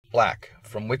Black,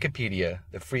 from Wikipedia,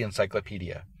 the free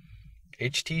encyclopedia.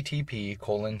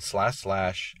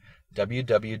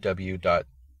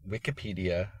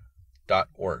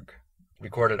 http://www.wikipedia.org.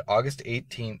 Recorded August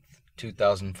 18th,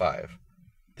 2005.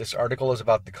 This article is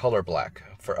about the color black.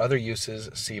 For other uses,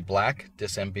 see black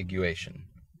disambiguation.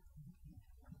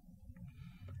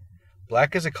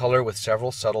 Black is a color with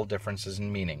several subtle differences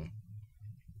in meaning.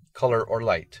 Color or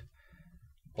light.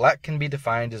 Black can be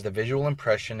defined as the visual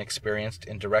impression experienced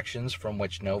in directions from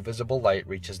which no visible light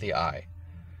reaches the eye.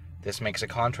 This makes a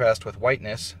contrast with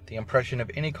whiteness, the impression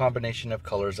of any combination of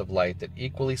colors of light that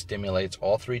equally stimulates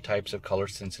all three types of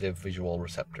color-sensitive visual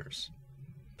receptors.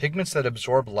 Pigments that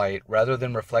absorb light rather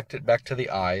than reflect it back to the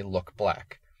eye look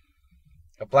black.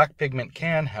 A black pigment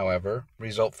can, however,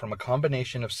 result from a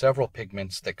combination of several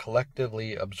pigments that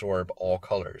collectively absorb all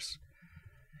colors.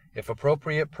 If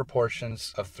appropriate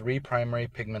proportions of three primary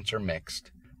pigments are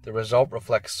mixed, the result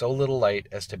reflects so little light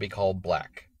as to be called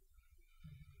black.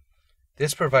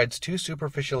 This provides two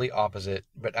superficially opposite,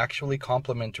 but actually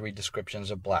complementary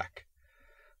descriptions of black.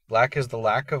 Black is the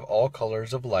lack of all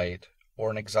colors of light, or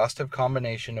an exhaustive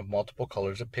combination of multiple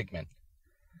colors of pigment.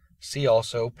 See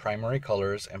also primary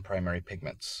colors and primary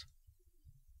pigments.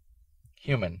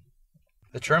 Human.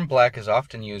 The term black is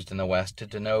often used in the West to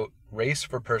denote race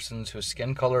for persons whose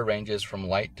skin color ranges from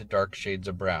light to dark shades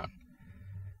of brown.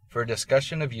 For a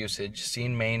discussion of usage, see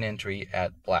main entry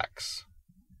at blacks.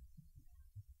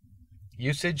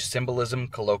 Usage, symbolism,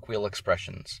 colloquial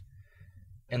expressions.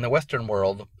 In the Western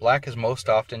world, black is most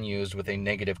often used with a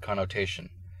negative connotation.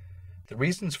 The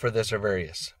reasons for this are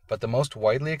various, but the most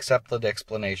widely accepted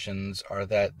explanations are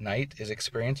that night is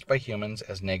experienced by humans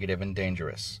as negative and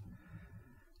dangerous.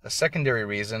 A secondary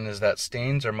reason is that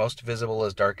stains are most visible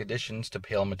as dark additions to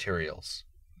pale materials.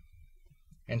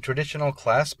 In traditional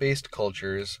class-based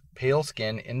cultures, pale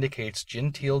skin indicates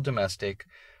genteel domestic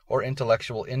or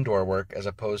intellectual indoor work as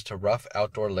opposed to rough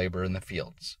outdoor labor in the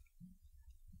fields.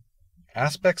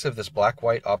 Aspects of this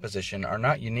black-white opposition are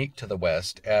not unique to the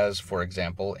West, as, for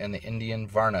example, in the Indian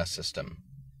Varna system.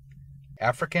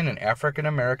 African and African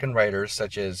American writers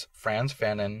such as Franz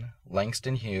Fanon,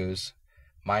 Langston Hughes,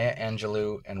 Maya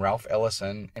Angelou, and Ralph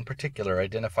Ellison in particular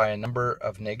identify a number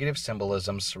of negative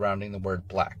symbolisms surrounding the word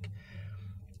black,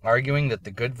 arguing that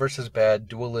the good versus bad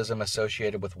dualism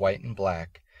associated with white and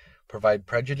black provide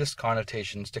prejudiced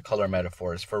connotations to color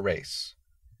metaphors for race.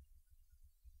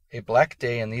 A black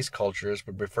day in these cultures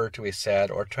would refer to a sad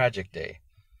or tragic day.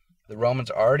 The Romans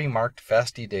already marked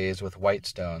fasti days with white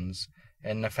stones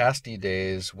and nefasti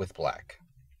days with black.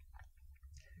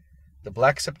 The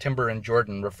Black September in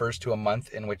Jordan refers to a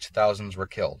month in which thousands were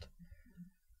killed.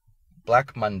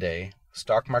 Black Monday,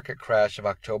 stock market crash of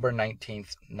October 19,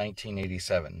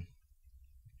 1987.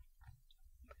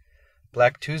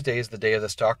 Black Tuesday is the day of the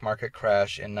stock market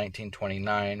crash in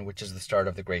 1929, which is the start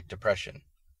of the Great Depression.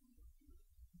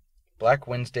 Black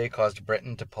Wednesday caused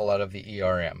Britain to pull out of the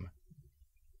ERM.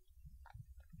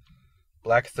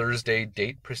 Black Thursday,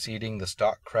 date preceding the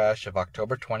stock crash of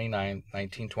October 29,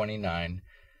 1929,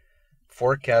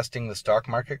 forecasting the stock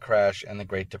market crash and the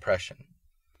Great Depression.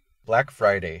 Black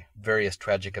Friday, various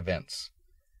tragic events.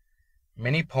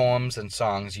 Many poems and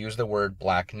songs use the word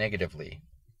black negatively,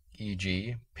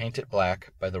 e.g., Paint It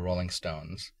Black by the Rolling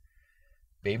Stones,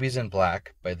 Babies in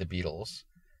Black by the Beatles,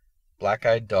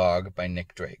 Black-Eyed Dog by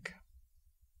Nick Drake.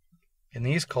 In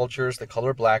these cultures, the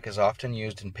color black is often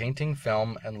used in painting,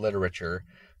 film, and literature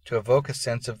to evoke a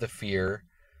sense of the fear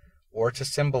or to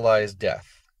symbolize death.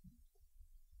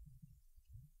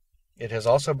 It has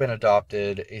also been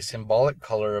adopted a symbolic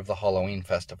color of the Halloween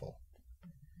festival.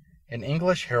 In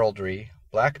English heraldry,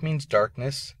 black means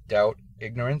darkness, doubt,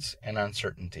 ignorance, and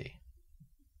uncertainty.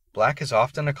 Black is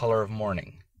often a color of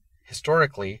mourning.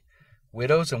 Historically,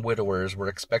 widows and widowers were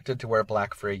expected to wear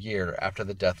black for a year after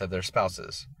the death of their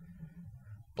spouses.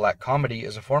 Black comedy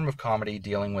is a form of comedy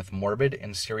dealing with morbid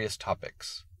and serious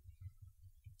topics.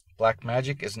 Black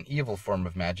magic is an evil form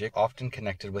of magic, often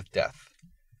connected with death.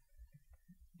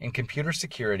 In computer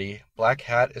security, black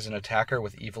hat is an attacker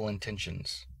with evil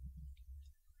intentions.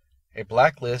 A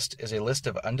black list is a list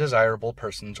of undesirable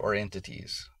persons or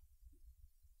entities.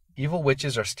 Evil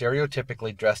witches are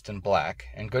stereotypically dressed in black,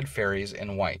 and good fairies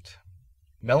in white.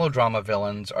 Melodrama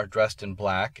villains are dressed in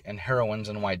black, and heroines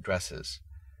in white dresses.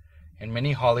 In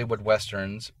many Hollywood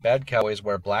westerns, bad cowboys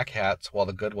wear black hats while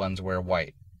the good ones wear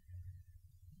white.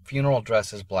 Funeral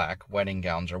dress is black, wedding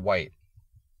gowns are white.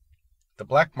 The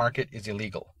black market is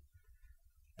illegal.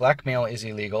 Blackmail is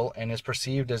illegal and is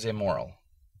perceived as immoral.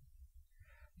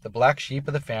 The black sheep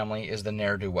of the family is the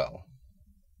ne'er-do-well.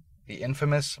 The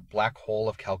infamous Black Hole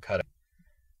of Calcutta.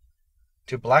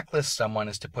 To blacklist someone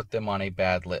is to put them on a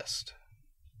bad list.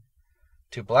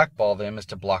 To blackball them is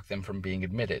to block them from being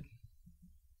admitted.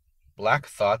 Black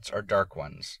thoughts are dark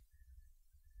ones.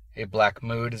 A black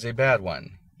mood is a bad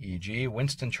one, e.g.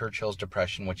 Winston Churchill's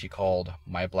depression, which he called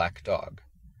 "my black dog."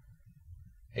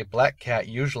 A black cat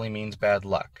usually means bad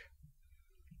luck.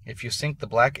 If you sink the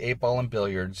black 8-ball in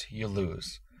billiards, you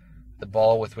lose. The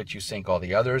ball with which you sink all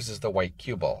the others is the white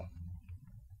cue ball.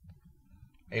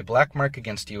 A black mark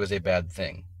against you is a bad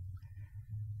thing.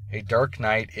 A dark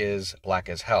night is black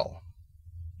as hell.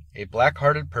 A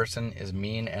black-hearted person is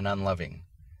mean and unloving.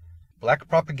 Black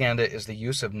propaganda is the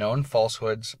use of known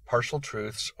falsehoods, partial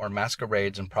truths, or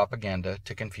masquerades in propaganda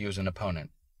to confuse an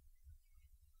opponent.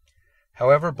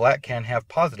 However, black can have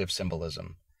positive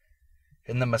symbolism.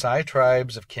 In the Maasai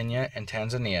tribes of Kenya and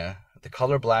Tanzania, the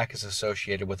color black is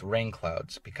associated with rain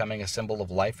clouds, becoming a symbol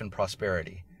of life and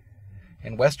prosperity.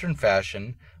 In Western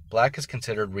fashion, black is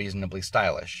considered reasonably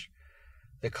stylish.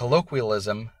 The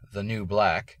colloquialism, "the new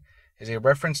black," is a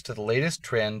reference to the latest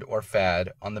trend or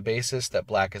fad on the basis that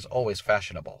black is always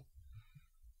fashionable.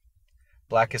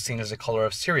 Black is seen as a color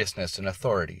of seriousness and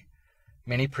authority.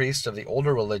 Many priests of the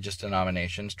older religious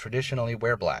denominations traditionally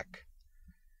wear black.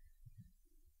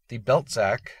 The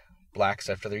Beltzak, blacks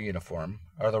after their uniform,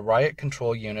 are the riot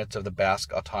control units of the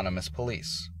Basque Autonomous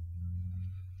Police.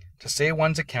 To say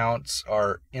one's accounts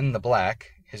are "in the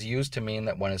black" is used to mean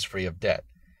that one is free of debt.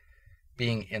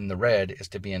 Being "in the red" is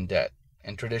to be in debt.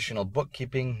 In traditional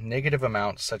bookkeeping, negative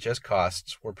amounts such as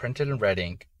costs were printed in red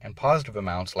ink, and positive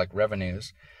amounts like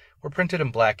revenues were printed in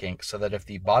black ink, so that if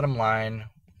the bottom line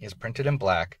is printed in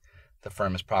black, the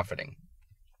firm is profiting.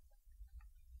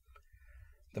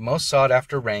 The most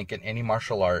sought-after rank in any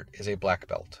martial art is a black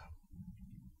belt.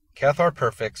 Cathar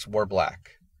perfects wore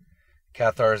black.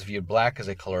 Cathars viewed black as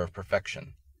a color of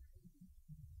perfection.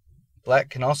 Black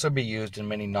can also be used in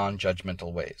many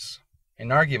non-judgmental ways.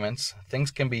 In arguments, things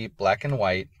can be black and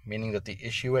white, meaning that the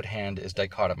issue at hand is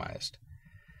dichotomized.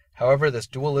 However, this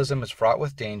dualism is fraught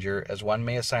with danger, as one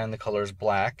may assign the colors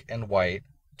black and white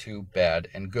to bad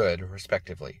and good,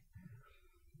 respectively.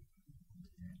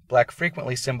 Black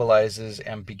frequently symbolizes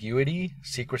ambiguity,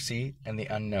 secrecy, and the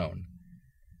unknown.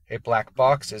 A black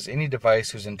box is any device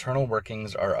whose internal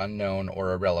workings are unknown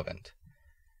or irrelevant.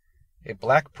 A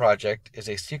black project is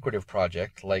a secretive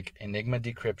project like Enigma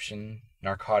decryption,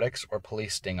 narcotics, or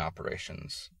police sting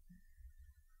operations.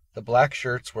 The black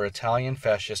shirts were Italian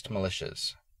fascist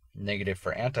militias, negative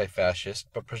for anti-fascist,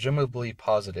 but presumably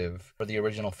positive for the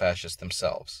original fascists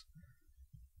themselves.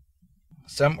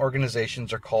 Some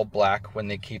organizations are called black when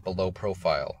they keep a low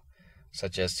profile,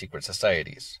 such as secret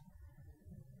societies.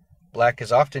 Black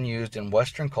is often used in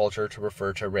Western culture to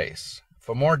refer to race.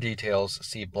 For more details,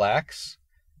 see blacks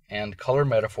and color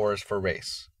metaphors for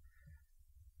race.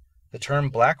 The term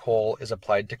black hole is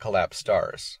applied to collapsed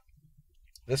stars.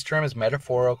 This term is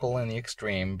metaphorical in the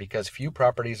extreme because few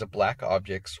properties of black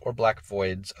objects or black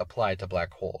voids apply to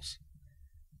black holes.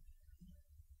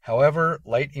 However,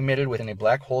 light emitted within a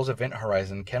black hole's event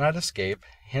horizon cannot escape,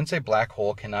 hence a black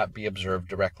hole cannot be observed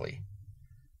directly.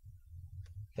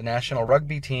 The national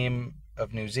rugby team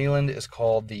of New Zealand is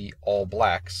called the All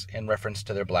Blacks in reference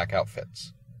to their black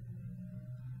outfits.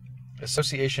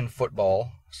 Association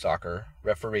football, soccer,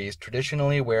 referees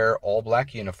traditionally wear all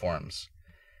black uniforms.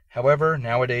 However,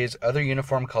 nowadays other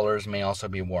uniform colors may also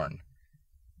be worn.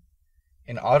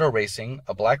 In auto racing,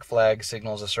 a black flag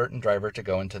signals a certain driver to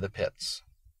go into the pits.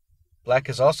 Black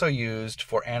is also used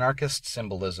for anarchist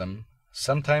symbolism,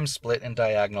 sometimes split in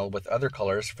diagonal with other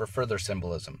colors for further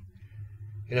symbolism.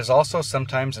 It is also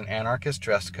sometimes an anarchist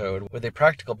dress code with a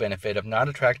practical benefit of not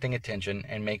attracting attention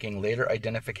and making later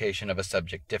identification of a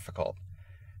subject difficult.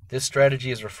 This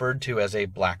strategy is referred to as a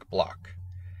black bloc.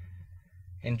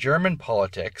 In German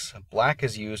politics, black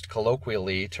is used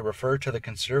colloquially to refer to the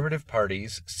conservative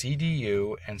parties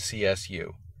CDU and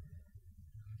CSU.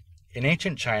 In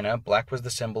ancient China, black was the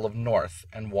symbol of north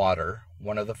and water,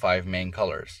 one of the 5 main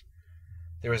colors.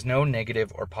 There is no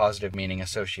negative or positive meaning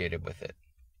associated with it.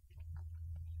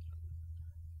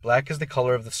 Black is the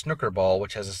color of the snooker ball,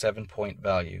 which has a 7-point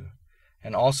value,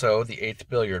 and also the 8th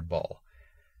billiard ball.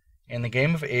 In the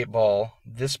game of 8-ball,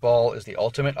 this ball is the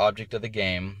ultimate object of the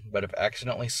game, but if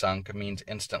accidentally sunk, means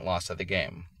instant loss of the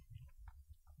game.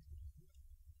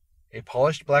 A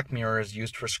polished black mirror is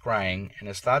used for scrying and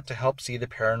is thought to help see the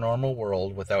paranormal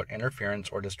world without interference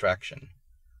or distraction.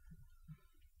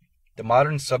 The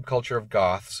modern subculture of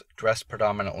goths dress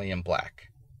predominantly in black.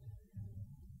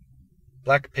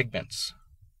 Black pigments: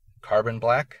 carbon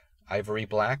black, ivory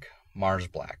black, Mars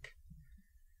black.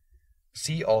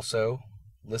 See also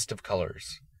List of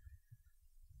colors.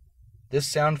 This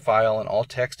sound file and all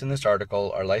text in this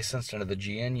article are licensed under the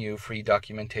GNU Free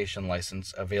Documentation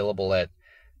License, available at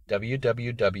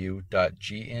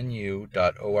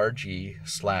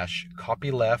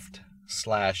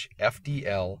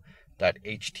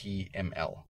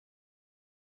www.gnu.org/copyleft/fdl.html.